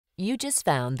You just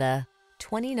found the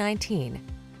 2019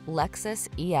 Lexus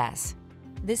ES.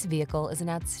 This vehicle is an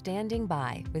outstanding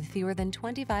buy with fewer than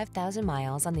 25,000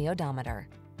 miles on the odometer.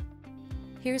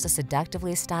 Here's a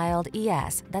seductively styled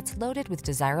ES that's loaded with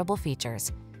desirable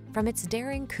features. From its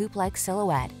daring coupe-like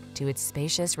silhouette to its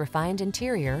spacious, refined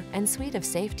interior and suite of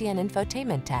safety and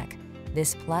infotainment tech,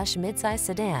 this plush midsize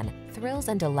sedan thrills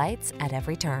and delights at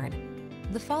every turn.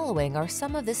 The following are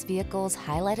some of this vehicle's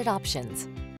highlighted options: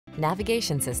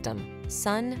 navigation system,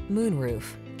 sun,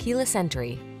 moonroof, keyless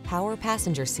entry, power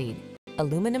passenger seat,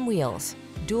 aluminum wheels,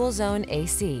 dual zone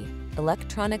AC,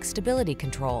 electronic stability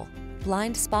control,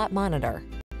 blind spot monitor,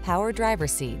 power driver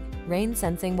seat, rain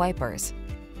sensing wipers.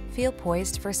 Feel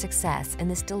poised for success in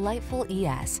this delightful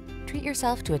ES. Treat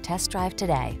yourself to a test drive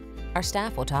today. Our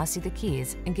staff will toss you the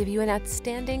keys and give you an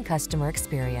outstanding customer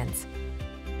experience.